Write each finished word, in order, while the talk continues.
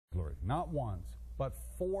Not once, but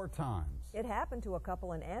 4 times. It happened to a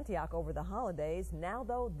couple in Antioch over the holidays. Now,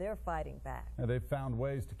 though, they're fighting back. And they've found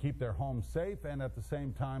ways to keep their homes safe and at the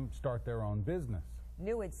same time start their own business.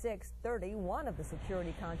 New at 6:30, one of the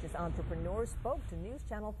security-conscious entrepreneurs spoke to News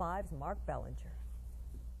Channel 5's Mark Bellinger.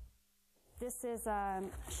 This is a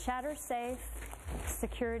shatter-safe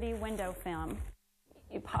security window film.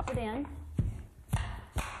 You pop it in.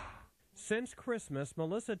 Since Christmas,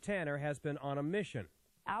 Melissa Tanner has been on a mission.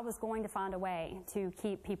 I was going to find a way to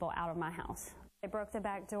keep people out of my house. They broke the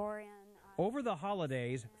back door in. Over the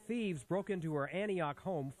holidays, thieves broke into her Antioch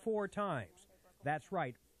home 4 times. That's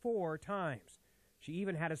right, 4 times. She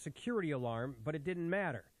even had a security alarm, but it didn't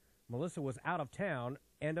matter. Melissa was out of town,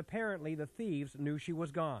 and apparently the thieves knew she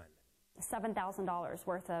was gone. $7,000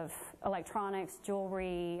 worth of electronics,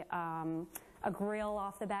 jewelry, a grill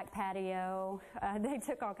off the back patio. They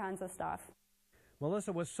took all kinds of stuff.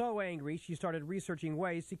 Melissa was so angry she started researching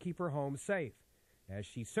ways to keep her home safe. As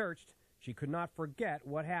she searched, she could not forget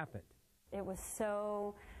what happened. It was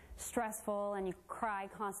so stressful, and you cry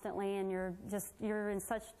constantly, and you're in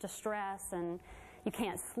such distress, and you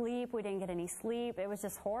can't sleep. We didn't get any sleep. It was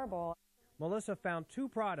just horrible. Melissa found 2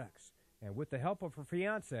 products, and with the help of her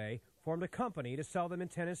fiance, formed a company to sell them in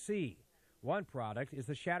Tennessee. One product is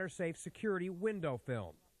the shatter-safe security window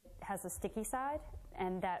film. It has a sticky side,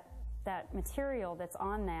 and that material that's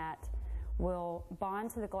on that will bond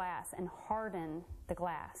to the glass and harden the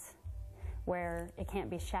glass where it can't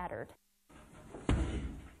be shattered.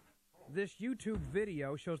 This YouTube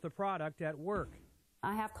video shows the product at work.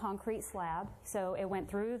 I have concrete slab, so it went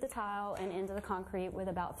through the tile and into the concrete with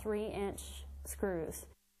about 3-inch screws.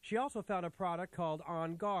 She also found a product called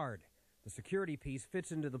OnGUARD. The security piece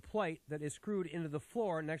fits into the plate that is screwed into the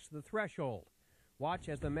floor next to the threshold. Watch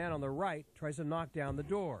as the man on the right tries to knock down the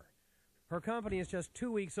door. Her company is just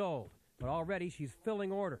 2 weeks old, but already she's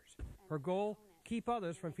filling orders. Her goal, keep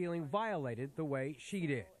others from feeling violated the way she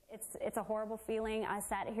did. It's a horrible feeling. I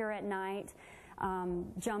sat here at night,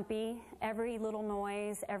 jumpy. Every little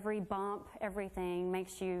noise, every bump, everything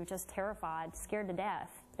makes you just terrified, scared to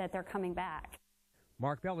death that they're coming back.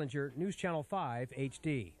 Mark Bellinger, News Channel 5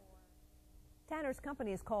 HD. Tanner's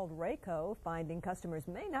company is called Rayco. Finding customers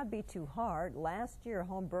may not be too hard. Last year,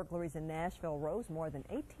 home burglaries in Nashville rose more than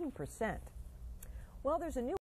 18%. Well, there's a new